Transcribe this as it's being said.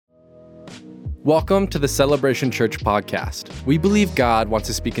Welcome to the Celebration Church podcast. We believe God wants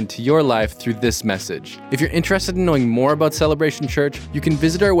to speak into your life through this message. If you're interested in knowing more about Celebration Church, you can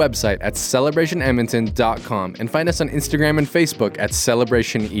visit our website at celebrationedmonton.com and find us on Instagram and Facebook at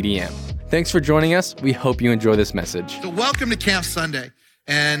celebrationedm. Thanks for joining us. We hope you enjoy this message. So welcome to Camp Sunday.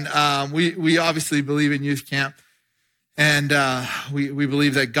 And we obviously believe in youth camp. And we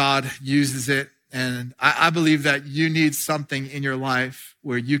believe that God uses it. And I believe that you need something in your life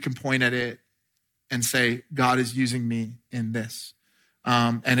where you can point at it and say, God is using me in this.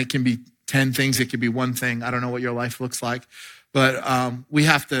 And it can be 10 things. It could be one thing. I don't know what your life looks like. But we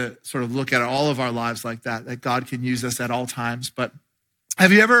have to sort of look at all of our lives like that God can use us at all times. But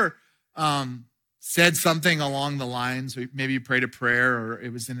have you ever said something along the lines, or maybe you prayed a prayer, or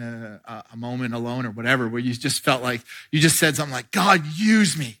it was in a moment alone or whatever, where you just felt like you just said something like, God,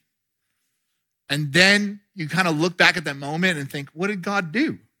 use me. And then you kind of look back at that moment and think, what did God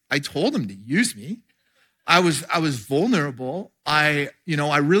do? I told him to use me. I was vulnerable. I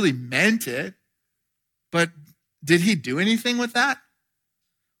really meant it. But did he do anything with that?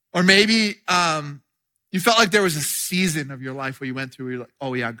 Or maybe you felt like there was a season of your life where you went through where you're like,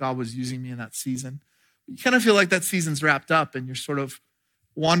 oh yeah, God was using me in that season. You kind of feel like that season's wrapped up and you're sort of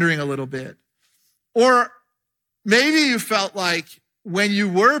wandering a little bit. Or maybe you felt like when you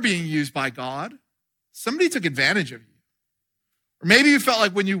were being used by God, somebody took advantage of you. Or maybe you felt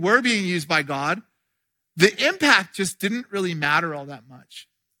like when you were being used by God, the impact just didn't really matter all that much.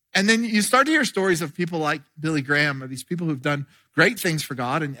 And then you start to hear stories of people like Billy Graham, or these people who've done great things for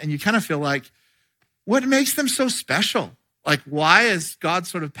God. And you kind of feel like, what makes them so special? Like, why has God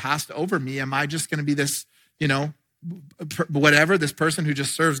sort of passed over me? Am I just going to be this, this person who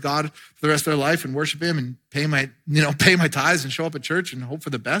just serves God for the rest of their life and worship him and pay my tithes and show up at church and hope for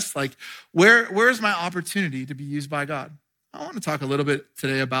the best? Like, where is my opportunity to be used by God? I want to talk a little bit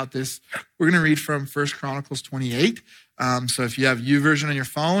today about this. We're going to read from 1 Chronicles 28. So if you have YouVersion on your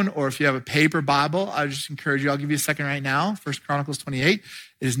phone, or if you have a paper Bible, I just encourage you, I'll give you a second right now. 1 Chronicles 28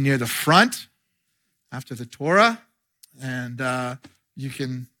 is near the front after the Torah. And you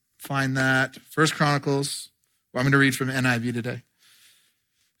can find that 1 Chronicles. I'm going to read from NIV today.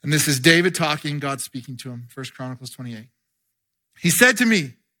 And this is David talking, God speaking to him, 1 Chronicles 28. He said to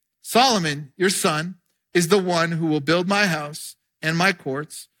me, Solomon, your son, is the one who will build my house and my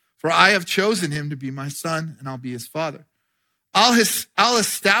courts, for I have chosen him to be my son, and I'll be his father. I'll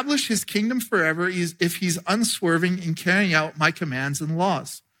establish his kingdom forever if he's unswerving in carrying out my commands and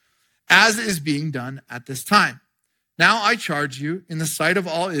laws, as is being done at this time. Now I charge you in the sight of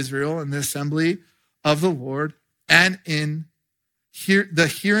all Israel and the assembly of the Lord and in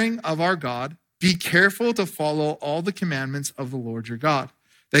the hearing of our God, be careful to follow all the commandments of the Lord your God,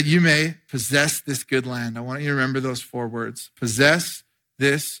 that you may possess this good land. I want you to remember those 4 words. Possess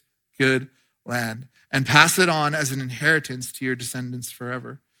this good land and pass it on as an inheritance to your descendants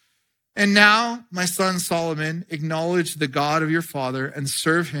forever. And now, my son Solomon, acknowledge the God of your father and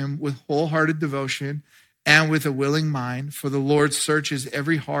serve him with wholehearted devotion and with a willing mind, for the Lord searches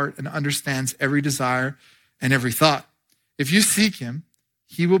every heart and understands every desire and every thought. If you seek him,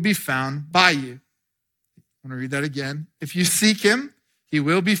 he will be found by you. I want to read that again. If you seek him, he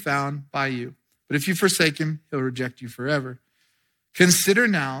will be found by you. But if you forsake him, he'll reject you forever. Consider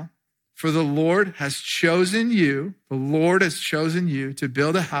now, for the Lord has chosen you to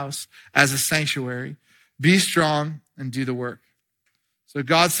build a house as a sanctuary. Be strong and do the work. So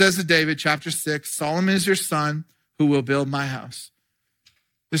God says to David, chapter 6, Solomon is your son who will build my house.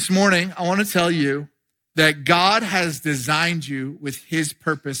 This morning, I want to tell you that God has designed you with his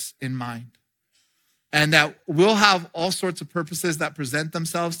purpose in mind. And that we'll have all sorts of purposes that present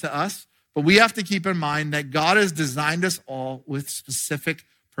themselves to us, but we have to keep in mind that God has designed us all with specific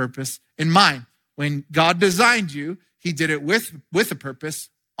purpose in mind. When God designed you, he did it with a purpose,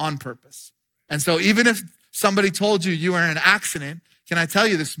 on purpose. And so even if somebody told you were in an accident, can I tell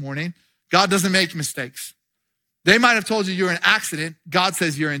you this morning, God doesn't make mistakes. They might have told you were in an accident. God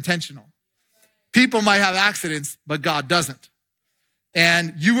says you're intentional. People might have accidents, but God doesn't.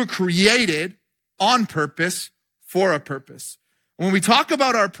 And you were created on purpose, for a purpose. When we talk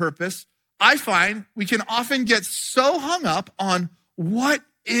about our purpose, I find we can often get so hung up on what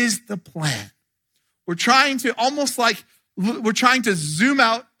is the plan. We're trying to zoom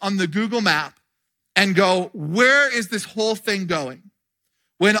out on the Google map and go, where is this whole thing going?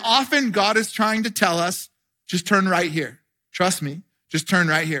 When often God is trying to tell us, just turn right here. Trust me, just turn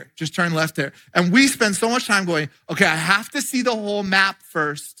right here. Just turn left there. And we spend so much time going, okay, I have to see the whole map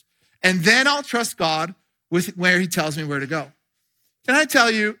first, and then I'll trust God with where he tells me where to go. Can I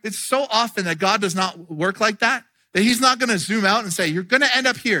tell you, it's so often that God does not work like that he's not going to zoom out and say, you're going to end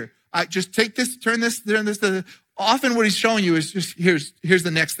up here. just take this, turn this. Often what he's showing you is just, here's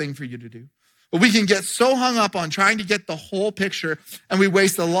the next thing for you to do. But we can get so hung up on trying to get the whole picture, and we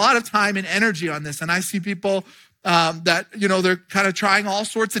waste a lot of time and energy on this. And I see people that, they're kind of trying all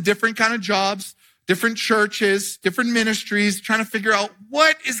sorts of different kind of jobs, different churches, different ministries, trying to figure out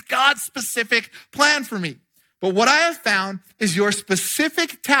what is God's specific plan for me. But what I have found is your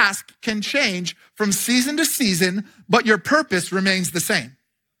specific task can change from season to season, but your purpose remains the same.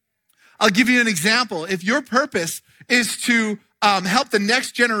 I'll give you an example. If your purpose is to help the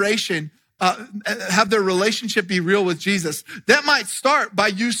next generation have their relationship be real with Jesus, that might start by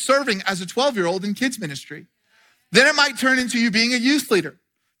you serving as a 12-year-old in kids ministry. Then it might turn into you being a youth leader.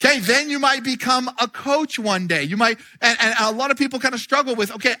 Okay, then you might become a coach one day. You might, and a lot of people kind of struggle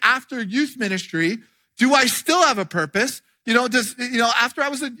with, okay, after youth ministry, do I still have a purpose? After I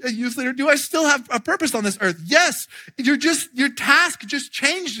was a youth leader, do I still have a purpose on this earth? Yes. Your task just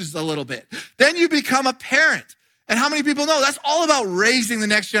changes a little bit. Then you become a parent. And how many people know that's all about raising the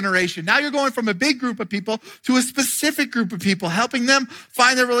next generation? Now you're going from a big group of people to a specific group of people, helping them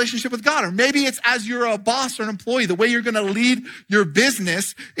find their relationship with God. Or maybe it's as you're a boss or an employee, the way you're going to lead your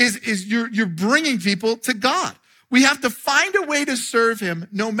business is you're bringing people to God. We have to find a way to serve him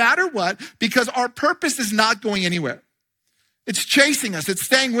no matter what, because our purpose is not going anywhere. It's chasing us. It's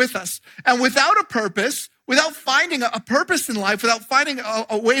staying with us. And without a purpose, without finding a purpose in life, without finding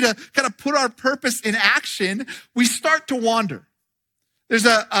a way to kind of put our purpose in action, we start to wander. There's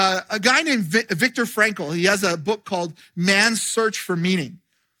a guy named Viktor Frankl. He has a book called Man's Search for Meaning.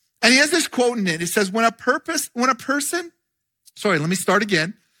 And he has this quote in it. It says, when a person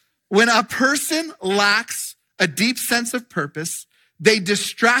lacks a deep sense of purpose, they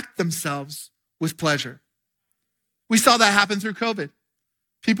distract themselves with pleasure. We saw that happen through COVID.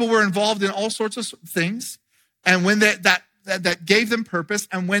 People were involved in all sorts of things, and when that gave them purpose,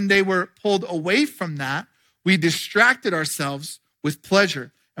 and when they were pulled away from that, we distracted ourselves with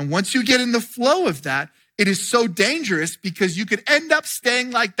pleasure. And once you get in the flow of that, it is so dangerous because you could end up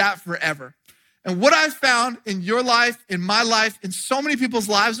staying like that forever. And what I've found in your life, in my life, in so many people's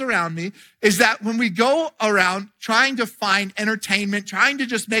lives around me, is that when we go around trying to find entertainment, trying to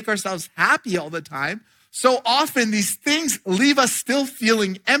just make ourselves happy all the time, so often these things leave us still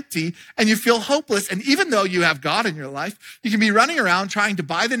feeling empty, and you feel hopeless. And even though you have God in your life, you can be running around trying to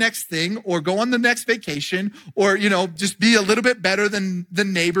buy the next thing or go on the next vacation or, just be a little bit better than the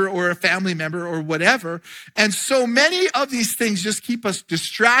neighbor or a family member or whatever. And so many of these things just keep us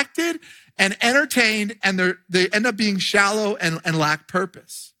distracted and entertained, and they end up being shallow and lack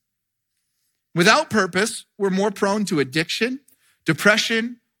purpose. Without purpose, we're more prone to addiction,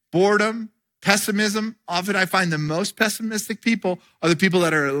 depression, boredom, pessimism. Often I find the most pessimistic people are the people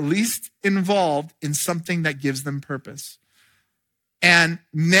that are least involved in something that gives them purpose. And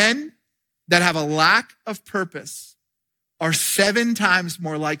men that have a lack of purpose are 7 times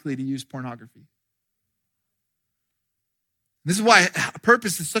more likely to use pornography. This is why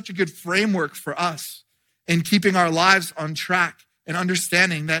purpose is such a good framework for us in keeping our lives on track and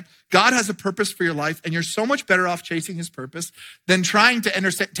understanding that God has a purpose for your life, and you're so much better off chasing his purpose than trying to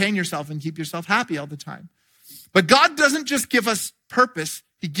entertain yourself and keep yourself happy all the time. But God doesn't just give us purpose,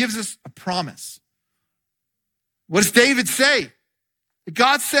 he gives us a promise. What does David say?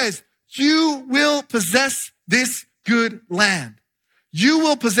 God says, you will possess this good land. You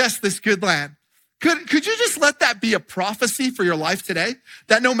will possess this good land. Could you just let that be a prophecy for your life today?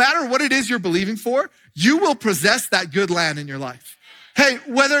 That no matter what it is you're believing for, you will possess that good land in your life. Hey,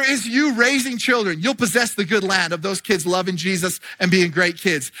 whether it's you raising children, you'll possess the good land of those kids loving Jesus and being great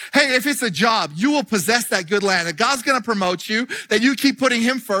kids. Hey, if it's a job, you will possess that good land. And God's going to promote you, that you keep putting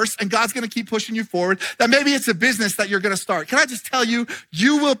him first, and God's going to keep pushing you forward. That maybe it's a business that you're going to start. Can I just tell you,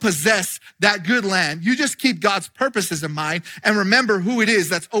 you will possess that good land. You just keep God's purposes in mind and remember who it is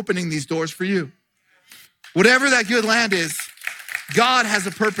that's opening these doors for you. Whatever that good land is, God has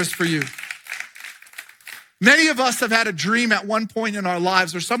a purpose for you. Many of us have had a dream at one point in our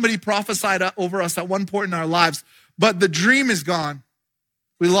lives, or somebody prophesied over us at one point in our lives, but the dream is gone.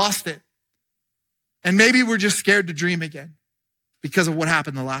 We lost it. And maybe we're just scared to dream again because of what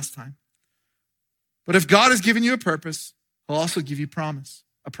happened the last time. But if God has given you a purpose, he'll also give you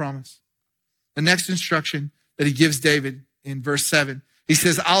a promise. The next instruction that he gives David in verse 7, he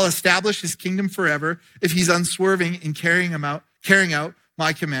says, I'll establish his kingdom forever if he's unswerving in carrying out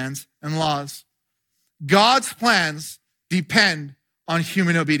my commands and laws. God's plans depend on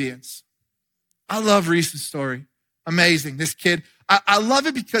human obedience. I love Reese's story. Amazing. This kid, I love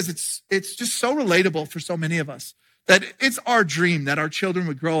it because it's just so relatable for so many of us, that it's our dream that our children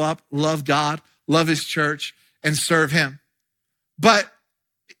would grow up, love God, love his church, and serve him. But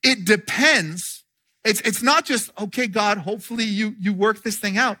it depends. It's not just, okay, God, hopefully you work this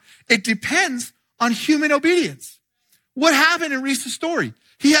thing out. It depends on human obedience. What happened in Reese's story?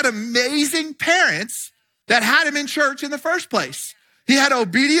 He had amazing parents that had him in church in the first place. He had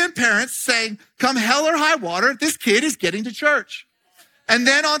obedient parents saying, come hell or high water, this kid is getting to church. And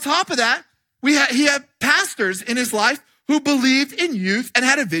then on top of that, he had pastors in his life who believed in youth and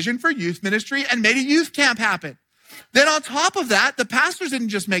had a vision for youth ministry and made a youth camp happen. Then on top of that, the pastors didn't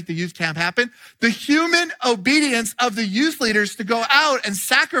just make the youth camp happen. The human obedience of the youth leaders to go out and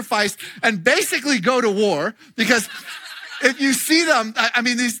sacrifice and basically go to war, because if you see them, I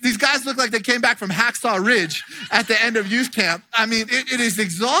mean, these guys look like they came back from Hacksaw Ridge at the end of youth camp. I mean, it is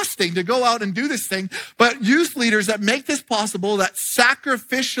exhausting to go out and do this thing. But youth leaders that make this possible, that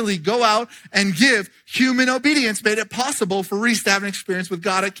sacrificially go out and give human obedience, made it possible for Reese to have an experience with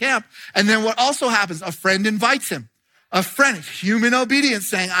God at camp. And then what also happens, a friend invites him. A friend, human obedience,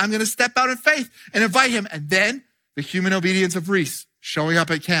 saying, I'm going to step out in faith and invite him. And then the human obedience of Reese showing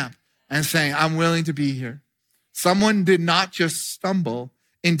up at camp and saying, I'm willing to be here. Someone did not just stumble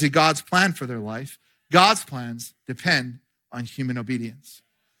into God's plan for their life. God's plans depend on human obedience.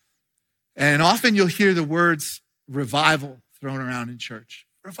 And often you'll hear the words revival thrown around in church.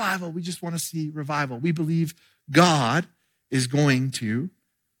 Revival, we just want to see revival. We believe God is going to,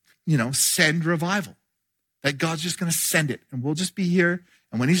 send revival. That God's just going to send it and we'll just be here.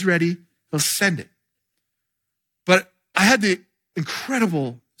 And when he's ready, he'll send it. But I had the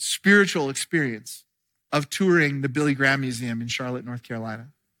incredible spiritual experience of touring the Billy Graham Museum in Charlotte, North Carolina.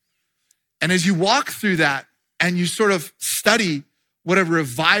 And as you walk through that and you sort of study what a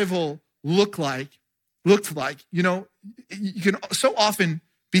revival looked like, you can so often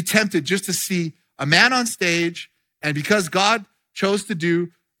be tempted just to see a man on stage, and because God chose to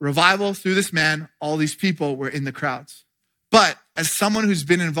do revival through this man, all these people were in the crowds. But as someone who's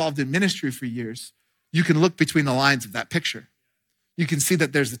been involved in ministry for years, you can look between the lines of that picture. You can see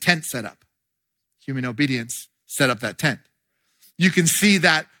that there's a tent set up. Human obedience set up that tent. You can see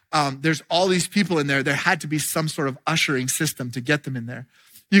that there's all these people in there. There had to be some sort of ushering system to get them in there.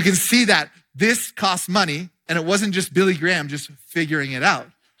 You can see that this costs money, and it wasn't just Billy Graham just figuring it out,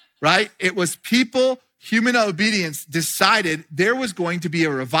 right? It was people. Human obedience decided there was going to be a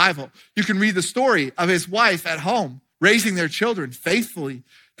revival. You can read the story of his wife at home, raising their children faithfully,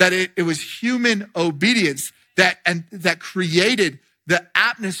 that it was human obedience that created the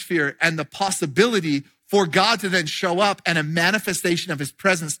atmosphere and the possibility for God to then show up and a manifestation of his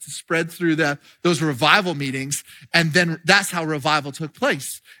presence to spread through those revival meetings. And then that's how revival took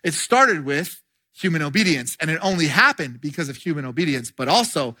place. It started with human obedience, and it only happened because of human obedience, but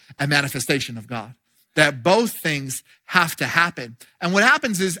also a manifestation of God. That both things have to happen. And what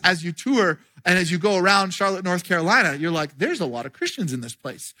happens is as you tour and as you go around Charlotte, North Carolina, you're like, there's a lot of Christians in this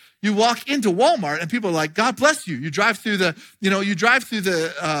place. You walk into Walmart and people are like, God bless you. You drive through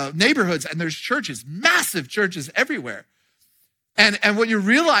the neighborhoods and there's churches, massive churches everywhere. And what you're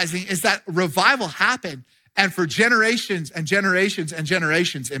realizing is that revival happened, and for generations and generations and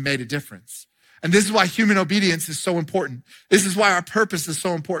generations, it made a difference. And this is why human obedience is so important. This is why our purpose is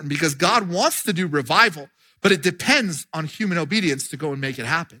so important, because God wants to do revival, but it depends on human obedience to go and make it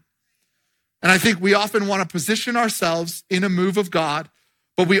happen. And I think we often want to position ourselves in a move of God,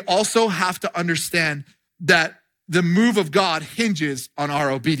 but we also have to understand that the move of God hinges on our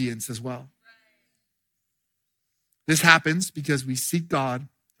obedience as well. This happens because we seek God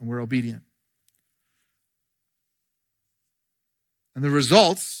and we're obedient. And the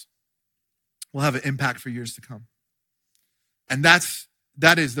results will have an impact for years to come. And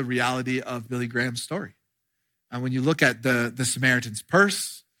that is the reality of Billy Graham's story. And when you look at the Samaritan's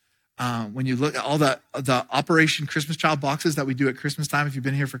Purse, when you look at all the Operation Christmas Child boxes that we do at Christmas time, if you've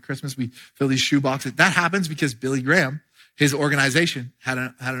been here for Christmas, we fill these shoe boxes. That happens because Billy Graham, his organization, had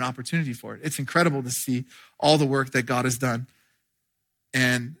an opportunity for it. It's incredible to see all the work that God has done.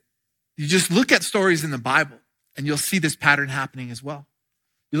 And you just look at stories in the Bible and you'll see this pattern happening as well.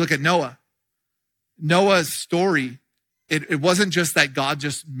 You look at Noah. Noah's story, it wasn't just that God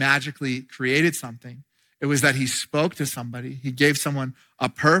just magically created something. It was that he spoke to somebody. He gave someone a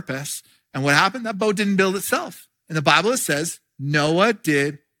purpose. And what happened? That boat didn't build itself. In the Bible, it says Noah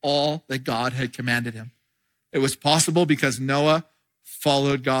did all that God had commanded him. It was possible because Noah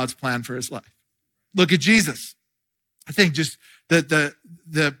followed God's plan for his life. Look at Jesus. I think just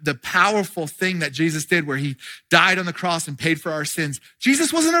the powerful thing that Jesus did, where he died on the cross and paid for our sins.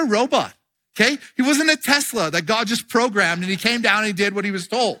 Jesus wasn't a robot. Okay? He wasn't a Tesla that God just programmed and he came down and he did what he was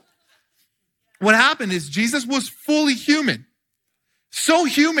told. What happened is Jesus was fully human. So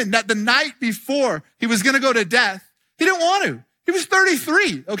human that the night before he was going to go to death, he didn't want to. He He was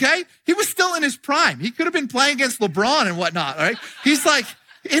 33, okay? He was still in his prime. He could have been playing against LeBron and whatnot, all right? He's like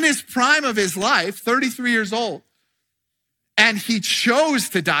in his prime of his life, 33 years old. And he chose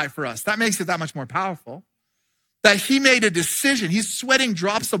to die for us. That makes it that much more powerful. That he made a decision. He's sweating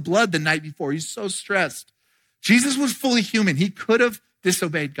drops of blood the night before. He's so stressed. Jesus was fully human. He could have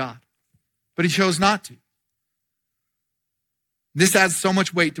disobeyed God, but he chose not to. This adds so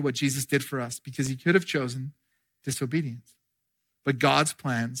much weight to what Jesus did for us because he could have chosen disobedience. But God's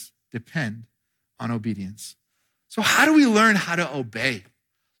plans depend on obedience. So how do we learn how to obey?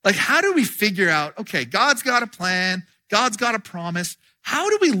 Like, how do we figure out, okay, God's got a plan, God's got a promise. How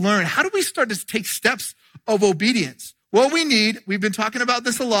do we learn? How do we start to take steps of obedience? Well, we've been talking about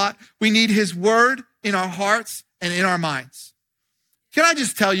this a lot, we need his word in our hearts and in our minds. Can I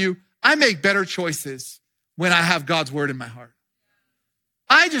just tell you, I make better choices when I have God's word in my heart.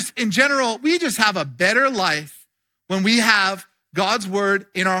 In general, we just have a better life when we have God's word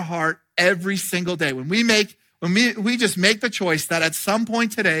in our heart every single day. When we just make the choice that at some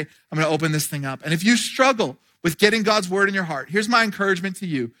point today, I'm going to open this thing up. And if you struggle with getting God's word in your heart, here's my encouragement to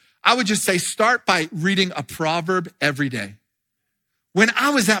you. I would just say, start by reading a proverb every day. When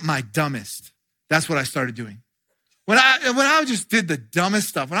I was at my dumbest, that's what I started doing. When I just did the dumbest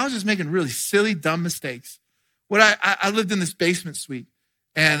stuff, when I was just making really silly, dumb mistakes, I lived in this basement suite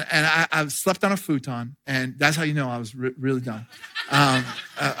and I slept on a futon, and that's how you know I was really dumb. I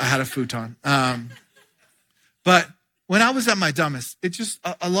had a futon. But when I was at my dumbest, it just,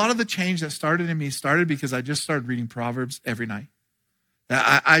 a lot of the change that started in me started because I just started reading Proverbs every night.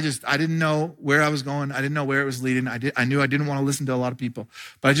 I didn't know where I was going. I didn't know where it was leading. I knew I didn't want to listen to a lot of people,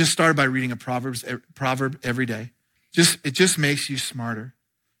 but I just started by reading a proverb every day. It just makes you smarter.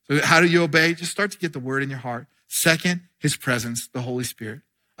 So how do you obey? Just start to get the word in your heart. Second, his presence, the Holy Spirit.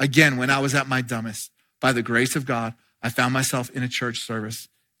 Again, when I was at my dumbest, by the grace of God, I found myself in a church service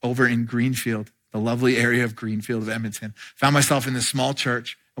over in Greenfield, the lovely area of Greenfield of Edmonton. Found myself in this small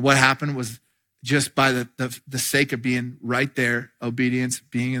church. And what happened was, just by the sake of being right there, obedience,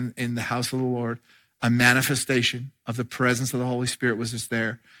 being in the house of the Lord, a manifestation of the presence of the Holy Spirit was just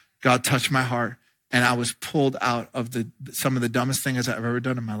there. God touched my heart, and I was pulled out of some of the dumbest things I've ever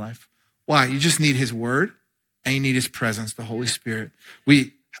done in my life. Why? You just need his word, and you need his presence, the Holy Spirit.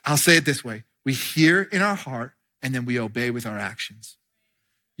 I'll say it this way. We hear in our heart, and then we obey with our actions.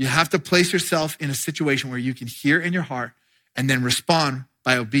 You have to place yourself in a situation where you can hear in your heart and then respond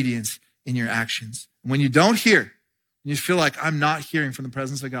by obedience in your actions. When you don't hear, you feel like I'm not hearing from the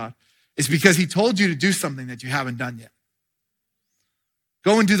presence of God, it's because he told you to do something that you haven't done yet.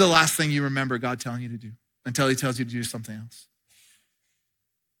 Go and do the last thing you remember God telling you to do until he tells you to do something else.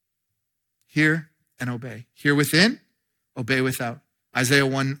 Hear and obey. Hear within, obey without. Isaiah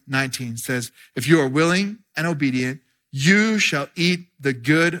 1:19 says, if you are willing and obedient, you shall eat the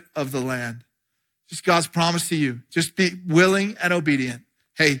good of the land. Just God's promise to you. Just be willing and obedient.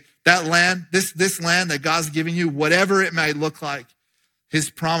 Hey, that land, this land that God's giving you, whatever it might look like, his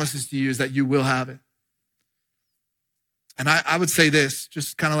promises to you is that you will have it. And I would say this,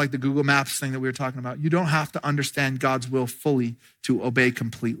 just kind of like the Google Maps thing that we were talking about. You don't have to understand God's will fully to obey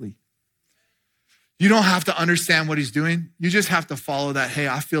completely. You don't have to understand what he's doing. You just have to follow that. Hey,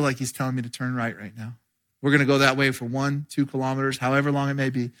 I feel like he's telling me to turn right now. We're going to go that way for 1-2 kilometers, however long it may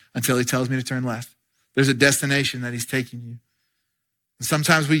be, until he tells me to turn left. There's a destination that he's taking you. And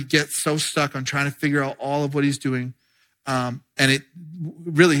sometimes we get so stuck on trying to figure out all of what he's doing. And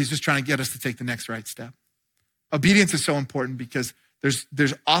he's just trying to get us to take the next right step. Obedience is so important because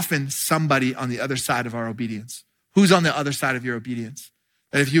there's often somebody on the other side of our obedience. Who's on the other side of your obedience?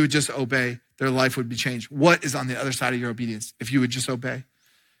 That if you would just obey, their life would be changed. What is on the other side of your obedience if you would just obey?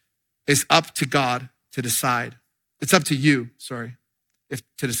 It's up to God to decide. It's up to you, to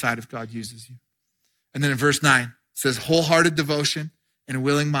decide if God uses you. And then in verse 9, it says, wholehearted devotion and a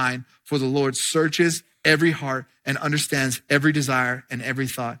willing mind, for the Lord searches every heart and understands every desire and every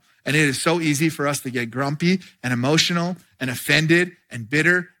thought. And it is so easy for us to get grumpy and emotional and offended and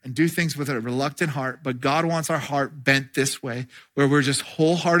bitter and do things with a reluctant heart. But God wants our heart bent this way, where we're just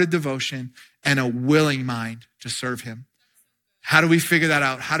wholehearted devotion and a willing mind to serve him. How do we figure that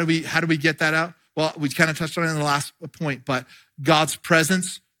out? How do we get that out? Well, we kind of touched on it in the last point, but God's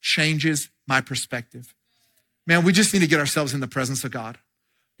presence changes my perspective. Man, we just need to get ourselves in the presence of God.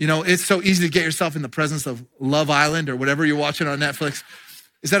 You know, it's so easy to get yourself in the presence of Love Island or whatever you're watching on Netflix.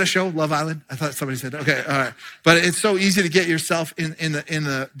 Is that a show, Love Island? I thought somebody said, okay, all right. But it's so easy to get yourself in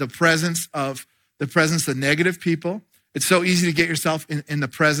the presence of negative people It's so easy to get yourself in the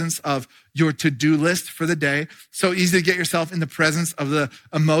presence of your to-do list for the day. So easy to get yourself in the presence of the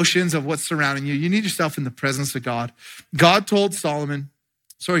emotions of what's surrounding you. You need yourself in the presence of God. God told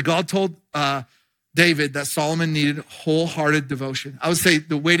David that Solomon needed wholehearted devotion. I would say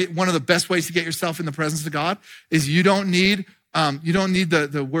one of the best ways to get yourself in the presence of God is you don't need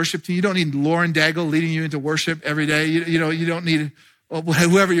the worship team. You don't need Lauren Daigle leading you into worship every day. You don't need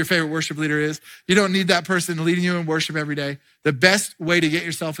whoever your favorite worship leader is. You don't need that person leading you in worship every day. The best way to get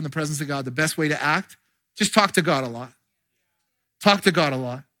yourself in the presence of God, the best way to act, just talk to God a lot. Talk to God a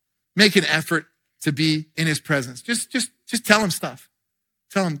lot. Make an effort to be in his presence. Just tell him stuff.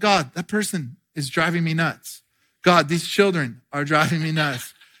 Tell him, God, that person is driving me nuts. God, these children are driving me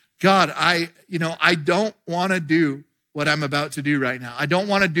nuts. God, I don't want to do what I'm about to do right now. I don't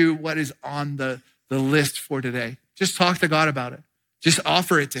want to do what is on the list for today. Just talk to God about it. Just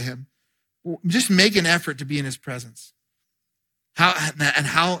offer it to him. Just make an effort to be in his presence.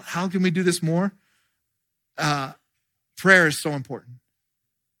 How can we do this more? Prayer is so important.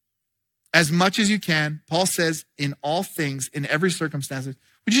 As much as you can, Paul says, in all things, in every circumstance,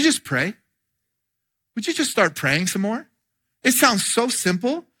 would you just pray? Would you just start praying some more? It sounds so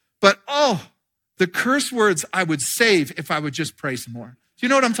simple, but the curse words I would save if I would just pray some more. Do you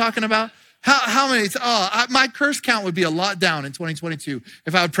know what I'm talking about? How many? My curse count would be a lot down in 2022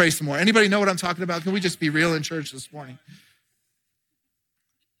 if I would pray some more. Anybody know what I'm talking about? Can we just be real in church this morning?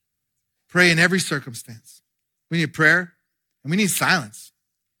 Pray in every circumstance. We need prayer and we need silence.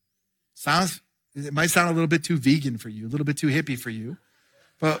 Silence, it might sound a little bit too vegan for you, a little bit too hippie for you,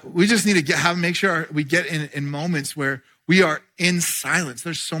 but we just need to make sure we get in moments where we are in silence.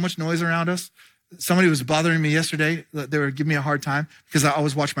 There's so much noise around us. Somebody was bothering me yesterday. They were giving me a hard time because I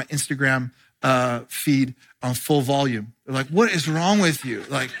always watch my Instagram feed on full volume. They're like, what is wrong with you?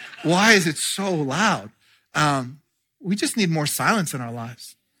 Like, why is it so loud? We just need more silence in our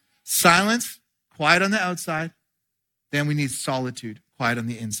lives. Silence, quiet on the outside. Then we need solitude, quiet on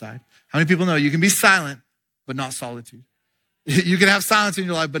the inside. How many people know you can be silent, but not solitude? You can have silence in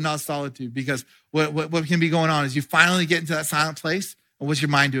your life, but not solitude, because what can be going on is you finally get into that silent place. And what's your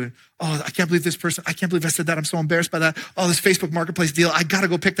mind doing? Oh, I can't believe this person. I can't believe I said that. I'm so embarrassed by that. Oh, this Facebook Marketplace deal. I got to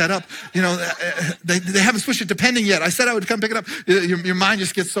go pick that up. They haven't switched it to pending yet. I said I would come pick it up. Your mind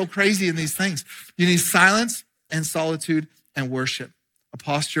just gets so crazy in these things. You need silence and solitude and worship. A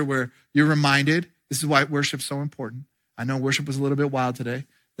posture where you're reminded. This is why worship's so important. I know worship was a little bit wild today.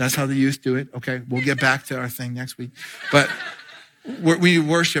 That's how the youth do it. Okay, we'll get back to our thing next week. But we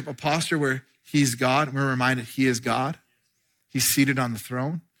worship, a posture where he's God. We're reminded he is God. He's seated on the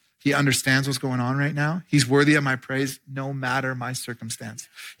throne. He understands what's going on right now. He's worthy of my praise no matter my circumstance.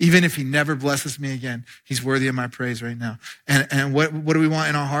 Even if he never blesses me again, he's worthy of my praise right now. And what do we want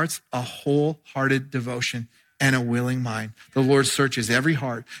in our hearts? A wholehearted devotion and a willing mind. The Lord searches every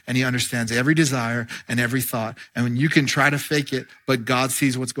heart and he understands every desire and every thought. And when you can try to fake it, but God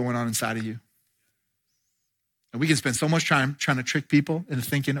sees what's going on inside of you. And we can spend so much time trying to trick people into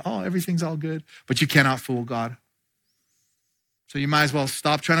thinking, everything's all good, but you cannot fool God. So you might as well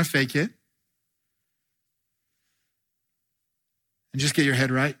stop trying to fake it and just get your head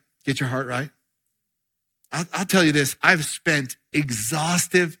right, get your heart right. I'll tell you this, I've spent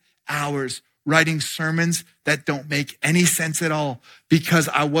exhaustive hours writing sermons that don't make any sense at all because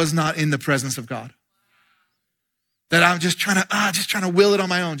I was not in the presence of God. That I'm just trying to will it on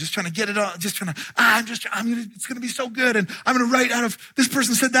my own, just trying to get it all, it's going to be so good. And I'm going to write out of, this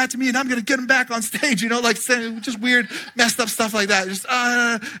person said that to me and I'm going to get them back on stage, just weird, messed up stuff like that.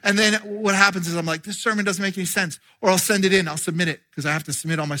 And then what happens is I'm like, this sermon doesn't make any sense. Or I'll send it in, I'll submit it because I have to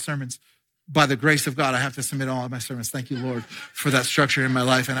submit all my sermons. By the grace of God, I have to submit all of my sermons. Thank you, Lord, for that structure in my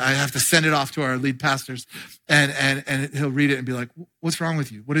life. And I have to send it off to our lead pastors and he'll read it and be like, what's wrong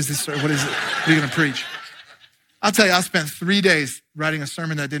with you? What is this? What is it? What are you going to preach? I'll tell you, I spent 3 days writing a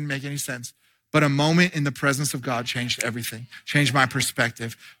sermon that didn't make any sense. But a moment in the presence of God changed everything, changed my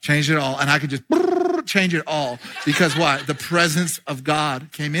perspective, changed it all. And I could just change it all because why? The presence of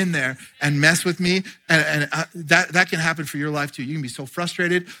God came in there and messed with me. And that can happen for your life too. You can be so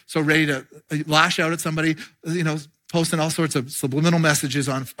frustrated, so ready to lash out at somebody, posting all sorts of subliminal messages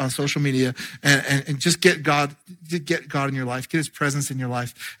on social media and just get God in your life, get his presence in your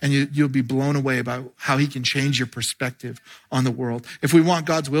life, and you'll be blown away about how he can change your perspective on the world. If we want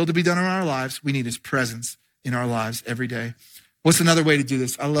God's will to be done in our lives, we need his presence in our lives every day. What's another way to do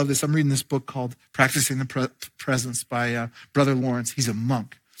this? I love this. I'm reading this book called Practicing the Presence by Brother Lawrence. He's a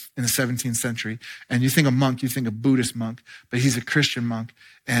monk in the 17th century. And you think of monk, you think of Buddhist monk, but he's a Christian monk.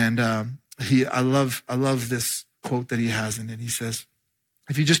 And I love this quote that he has in it. He says,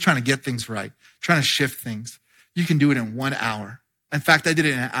 if you're just trying to get things right, trying to shift things, You can do it in 1 hour. In fact, I did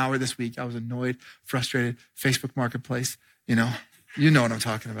it in an hour this week. I was annoyed, frustrated, Facebook Marketplace, you know what I'm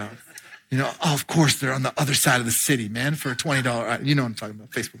talking about. Oh, of course, they're on the other side of the city, man, for a $20. You know what I'm talking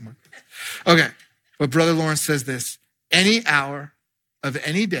about, Facebook Marketplace. Okay, but Brother Lawrence says this: any hour of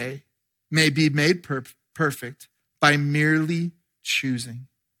any day may be made perfect by merely choosing.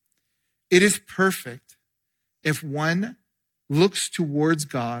 It is perfect if one looks towards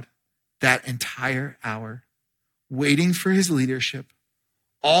God that entire hour, waiting for his leadership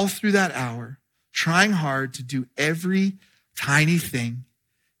all through that hour, trying hard to do every tiny thing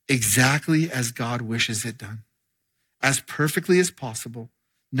exactly as God wishes it done, as perfectly as possible.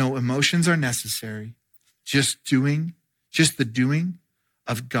 No emotions are necessary. Just the doing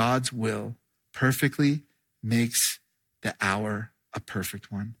of God's will perfectly makes the hour a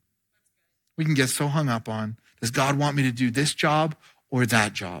perfect one. We can get so hung up on, does God want me to do this job or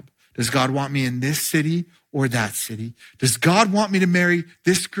that job? Does God want me in this city or that city? Does God want me to marry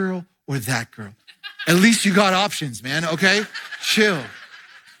this girl or that girl? At least you got options, man, okay? Chill.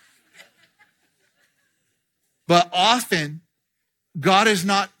 But often, God is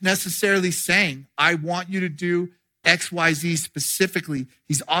not necessarily saying, I want you to do X, Y, Z specifically.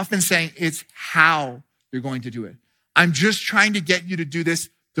 He's often saying it's how you're going to do it. I'm just trying to get you to do this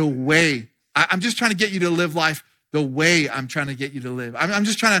the way. I'm just trying to get you to live life the way I'm trying to get you to live. I'm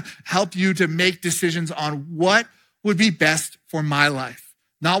just trying to help you to make decisions on what would be best for my life.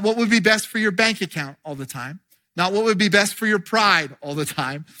 Not what would be best for your bank account all the time. Not what would be best for your pride all the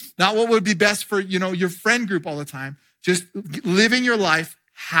time. Not what would be best for, your friend group all the time. Just living your life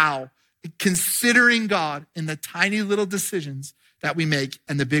how? Considering God in the tiny little decisions that we make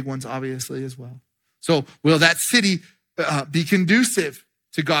and the big ones, obviously, as well. So will that city be conducive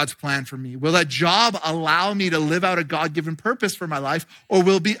to God's plan for me? Will that job allow me to live out a God-given purpose for my life? Or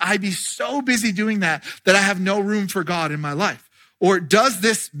will I be so busy doing that I have no room for God in my life? Or does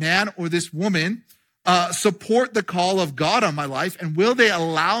this man or this woman support the call of God on my life? And will they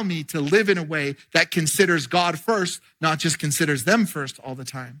allow me to live in a way that considers God first, not just considers them first all the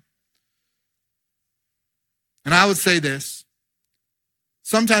time? And I would say this: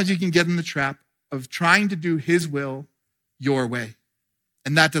 sometimes you can get in the trap of trying to do his will your way.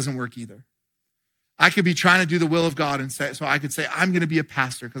 And that doesn't work either. I could be trying to do the will of God so I could say, I'm going to be a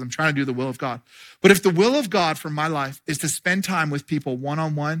pastor because I'm trying to do the will of God. But if the will of God for my life is to spend time with people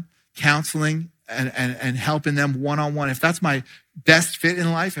one-on-one, counseling and helping them one-on-one, if that's my best fit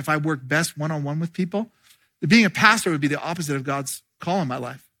in life, if I work best one-on-one with people, being a pastor would be the opposite of God's call in my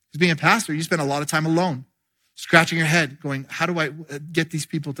life. Because being a pastor, you spend a lot of time alone, scratching your head, going, how do I get these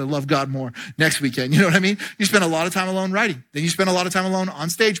people to love God more next weekend? You know what I mean? You spend a lot of time alone writing. Then you spend a lot of time alone on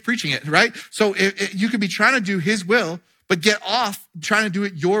stage preaching it, right? So you could be trying to do his will, but get off trying to do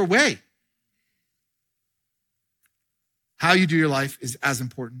it your way. How you do your life is as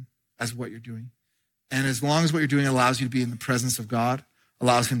important as what you're doing. And as long as what you're doing allows you to be in the presence of God,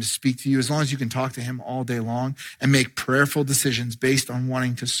 allows him to speak to you, as long as you can talk to him all day long and make prayerful decisions based on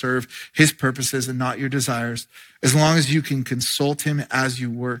wanting to serve his purposes and not your desires, as long as you can consult him as you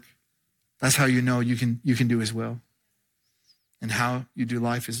work, that's how you know you can do his will. And how you do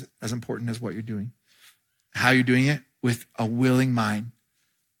life is as important as what you're doing. How you're doing it with a willing mind.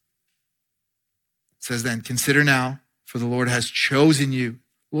 It says then, consider now, for the Lord has chosen you.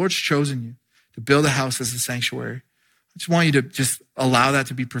 The Lord's chosen you to build a house as a sanctuary. I just want you to just allow that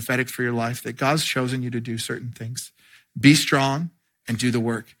to be prophetic for your life, that God's chosen you to do certain things. Be strong and do the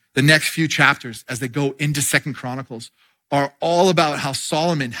work. The next few chapters, as they go into 2 Chronicles, are all about how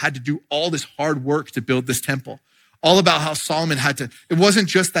Solomon had to do all this hard work to build this temple. All about how Solomon it wasn't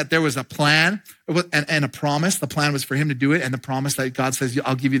just that there was a plan and a promise. The plan was for him to do it, and the promise that God says,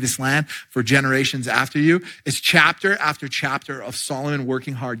 I'll give you this land for generations after you. It's chapter after chapter of Solomon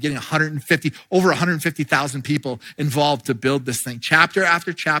working hard, getting over 150,000 people involved to build this thing. Chapter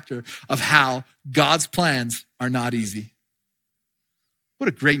after chapter of how God's plans are not easy. What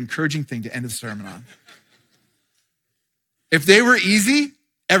a great, encouraging thing to end the sermon on. If they were easy,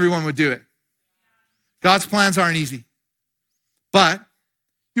 everyone would do it. God's plans aren't easy, but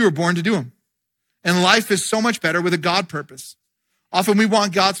you were born to do them. And life is so much better with a God purpose. Often we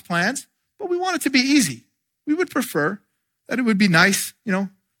want God's plans, but we want it to be easy. We would prefer that it would be nice, a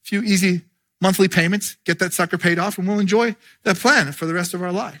few easy monthly payments, get that sucker paid off, and we'll enjoy that plan for the rest of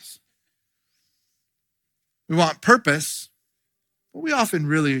our lives. We want purpose, but we want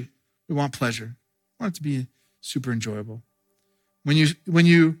pleasure. We want it to be super enjoyable. When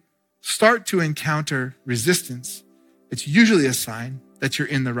you start to encounter resistance, it's usually a sign that you're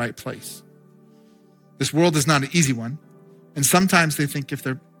in the right place. This world is not an easy one. And sometimes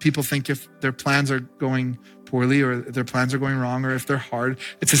people think if their plans are going poorly or their plans are going wrong or if they're hard,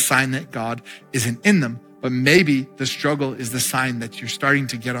 it's a sign that God isn't in them. But maybe the struggle is the sign that you're starting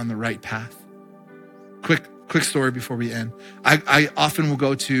to get on the right path. Quick story before we end. I often will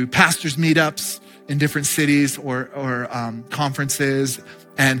go to pastors' meetups in different cities or conferences.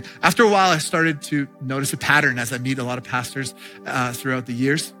 And after a while, I started to notice a pattern as I meet a lot of pastors throughout the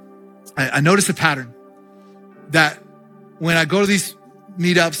years. I noticed a pattern that when I go to these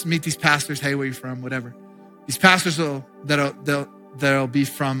meetups, meet these pastors, hey, where you from, whatever. These pastors they'll be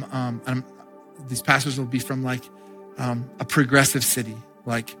from like a progressive city,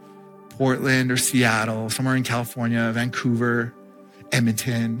 like Portland or Seattle, somewhere in California, Vancouver,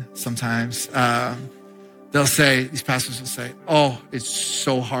 Edmonton. Sometimes these pastors will say, oh, it's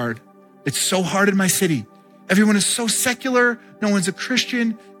so hard. It's so hard in my city. Everyone is so secular. No one's a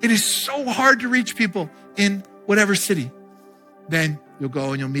Christian. It is so hard to reach people in whatever city. Then you'll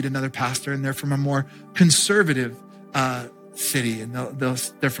go and you'll meet another pastor and they're from a more conservative city. And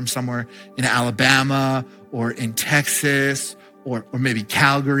they're from somewhere in Alabama or in Texas or maybe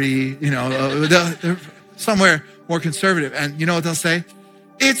Calgary, they're somewhere more conservative. And you know what they'll say?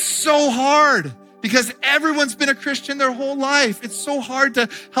 It's so hard because everyone's been a Christian their whole life. It's so hard to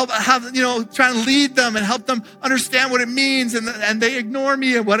try and lead them and help them understand what it means. And they ignore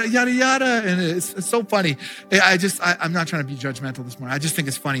me and yada, yada. And it's so funny. I'm not trying to be judgmental this morning. I just think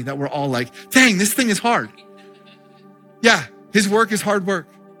it's funny that we're all like, dang, this thing is hard. Yeah, his work is hard work.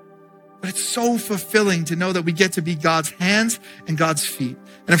 But it's so fulfilling to know that we get to be God's hands and God's feet.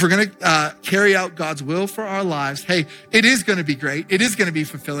 And if we're going to carry out God's will for our lives, hey, it is going to be great. It is going to be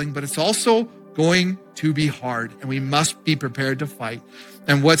fulfilling, but it's also going to be hard. And we must be prepared to fight.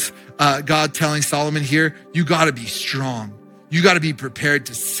 And what's God telling Solomon here? You got to be strong. You got to be prepared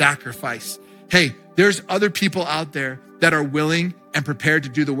to sacrifice. Hey, there's other people out there that are willing and prepared to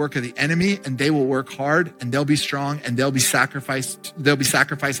do the work of the enemy, and they will work hard and they'll be strong and they'll be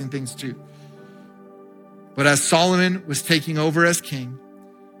sacrificing things too. But as Solomon was taking over as king,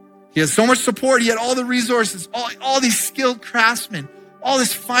 he had so much support. He had all the resources, all these skilled craftsmen, all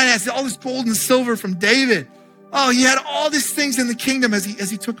this finance, all this gold and silver from David. Oh, he had all these things in the kingdom as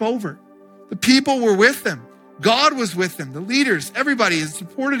he took over. The people were with him. God was with him. The leaders, everybody has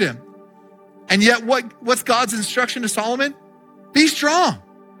supported him. And yet what's God's instruction to Solomon? Be strong.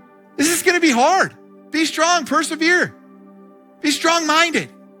 This is going to be hard. Be strong, persevere. Be strong-minded.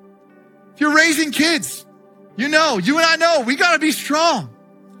 If you're raising kids, you and I know, we got to be strong.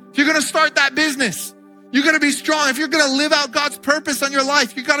 If you're going to start that business, you got to be strong. If you're going to live out God's purpose on your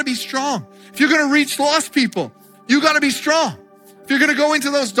life, you got to be strong. If you're going to reach lost people, you got to be strong. If you're going to go into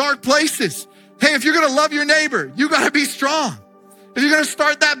those dark places, hey, if you're going to love your neighbor, you got to be strong. If you're going to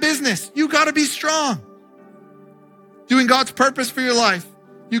start that business, you got to be strong. Doing God's purpose for your life,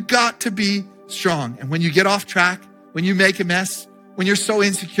 you got to be strong. And when you get off track, when you make a mess, when you're so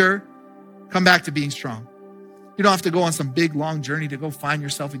insecure, come back to being strong. You don't have to go on some big, long journey to go find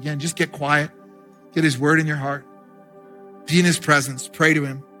yourself again. Just get quiet. Get his word in your heart. Be in his presence. Pray to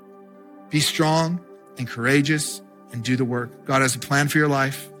him. Be strong and courageous and do the work. God has a plan for your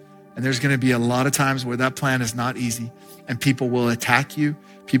life. And there's going to be a lot of times where that plan is not easy. And people will attack you.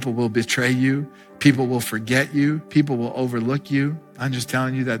 People will betray you. People will forget you. People will overlook you. I'm just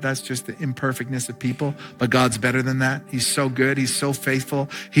telling you that's just the imperfectness of people. But God's better than that. He's so good. He's so faithful.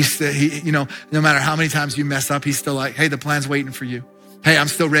 No matter how many times you mess up, he's still like, hey, the plan's waiting for you. Hey, I'm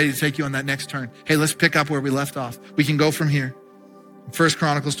still ready to take you on that next turn. Hey, let's pick up where we left off. We can go from here. 1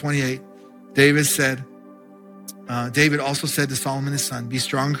 Chronicles 28, David also said to Solomon his son, be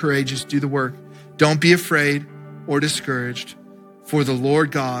strong and courageous, do the work. Don't be afraid or discouraged, for the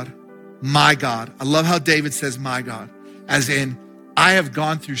Lord God, my God. I love how David says my God, as in, I have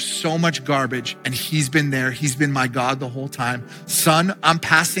gone through so much garbage and he's been there. He's been my God the whole time. Son, I'm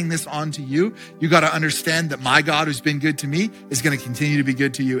passing this on to you. You got to understand that my God who's been good to me is going to continue to be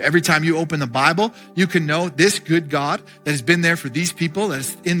good to you. Every time you open the Bible, you can know this good God that has been there for these people, that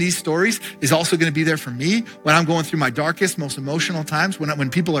is in these stories, is also going to be there for me when I'm going through my darkest, most emotional times, when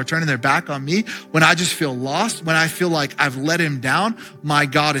people are turning their back on me, when I just feel lost, when I feel like I've let him down. My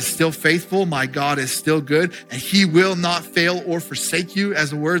God is still faithful. My God is still good, and he will not fail or forsake you,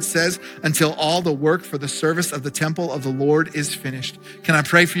 as the word says, until all the work for the service of the temple of the Lord is finished. Can I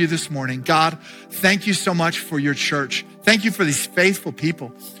pray for you this morning? God, thank you so much for your church. Thank you for these faithful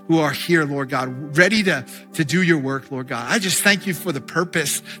people who are here, Lord God, ready to do your work, Lord God. I just thank you for the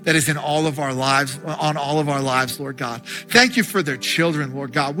purpose that is in all of our lives, on all of our lives, Lord God. Thank you for their children,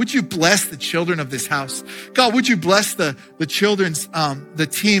 Lord God. Would you bless the children of this house? God, would you bless the children's, the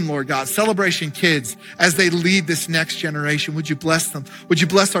team, Lord God, Celebration Kids, as they lead this next generation? Would you bless them? Would you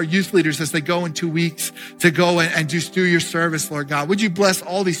bless our youth leaders as they go in 2 weeks to go and just do your service, Lord God? Would you bless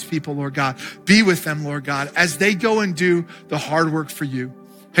all these people, Lord God? Be with them, Lord God, as they go and do the hard work for you.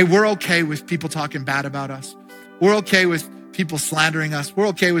 Hey, we're okay with people talking bad about us. We're okay with people slandering us. We're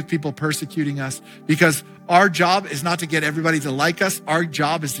okay with people persecuting us, because our job is not to get everybody to like us. Our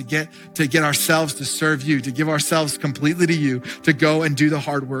job is to get ourselves to serve you, to give ourselves completely to you, to go and do the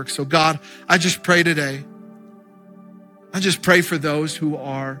hard work. So God, I just pray today. I just pray for those who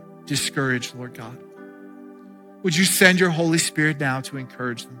are discouraged, Lord God. Would you send your Holy Spirit now to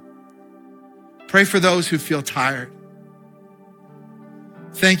encourage them? Pray for those who feel tired.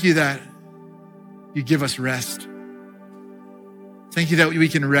 Thank you that you give us rest. Thank you that we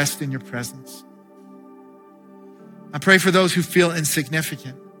can rest in your presence. I pray for those who feel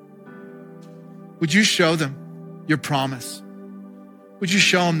insignificant. Would you show them your promise? Would you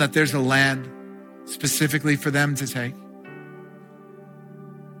show them that there's a land specifically for them to take?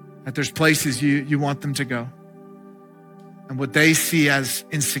 That there's places you want them to go. And what they see as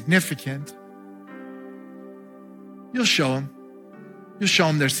insignificant, you'll show them. You'll show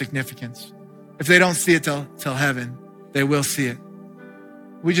them their significance. If they don't see it till heaven, they will see it.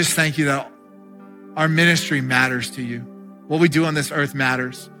 We just thank you that our ministry matters to you. What we do on this earth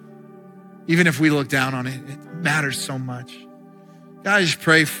matters. Even if we look down on it, it matters so much. God, I just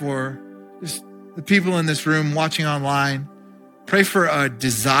pray for just the people in this room watching online. Pray for a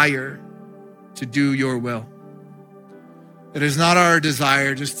desire to do your will. It is not our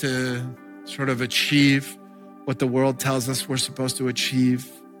desire just to sort of achieve what the world tells us we're supposed to achieve.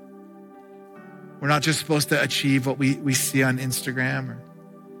 We're not just supposed to achieve what we see on Instagram, or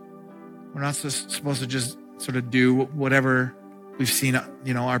we're not supposed to just sort of do whatever we've seen,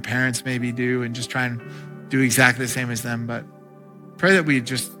 our parents maybe do, and just try and do exactly the same as them. But pray that we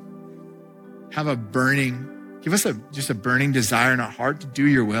just have give us just a burning desire in our heart to do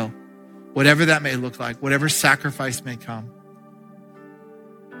your will, whatever that may look like, whatever sacrifice may come.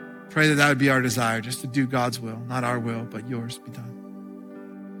 Pray that would be our desire, just to do God's will, not our will, but yours be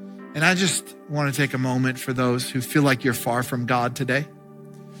done. And I just want to take a moment for those who feel like you're far from God today.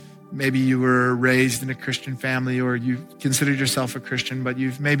 Maybe you were raised in a Christian family, or you considered yourself a Christian, but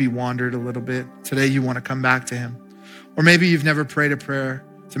you've maybe wandered a little bit. Today you want to come back to him. Or maybe you've never prayed a prayer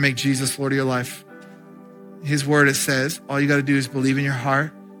to make Jesus Lord of your life. His word, it says, all you got to do is believe in your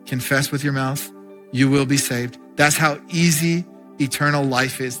heart, confess with your mouth, you will be saved. That's how easy eternal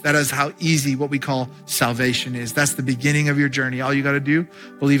life is. That is how easy what we call salvation is. That's the beginning of your journey. All you got to do,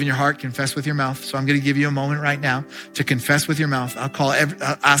 believe in your heart, confess with your mouth. So I'm going to give you a moment right now to confess with your mouth. I'll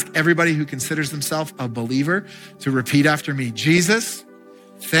ask everybody who considers themselves a believer to repeat after me. Jesus,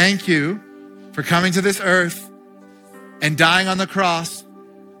 thank you for coming to this earth and dying on the cross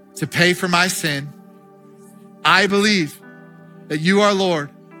to pay for my sin. I believe that you are Lord,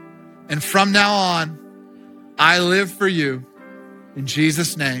 and from now on, I live for you. In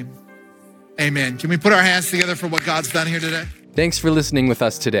Jesus' name, amen. Can we put our hands together for what God's done here today? Thanks for listening with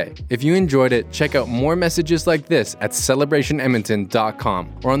us today. If you enjoyed it, check out more messages like this at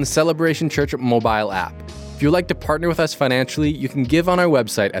celebrationedmonton.com or on the Celebration Church mobile app. If you'd like to partner with us financially, you can give on our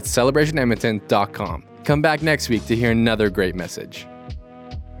website at celebrationedmonton.com. Come back next week to hear another great message.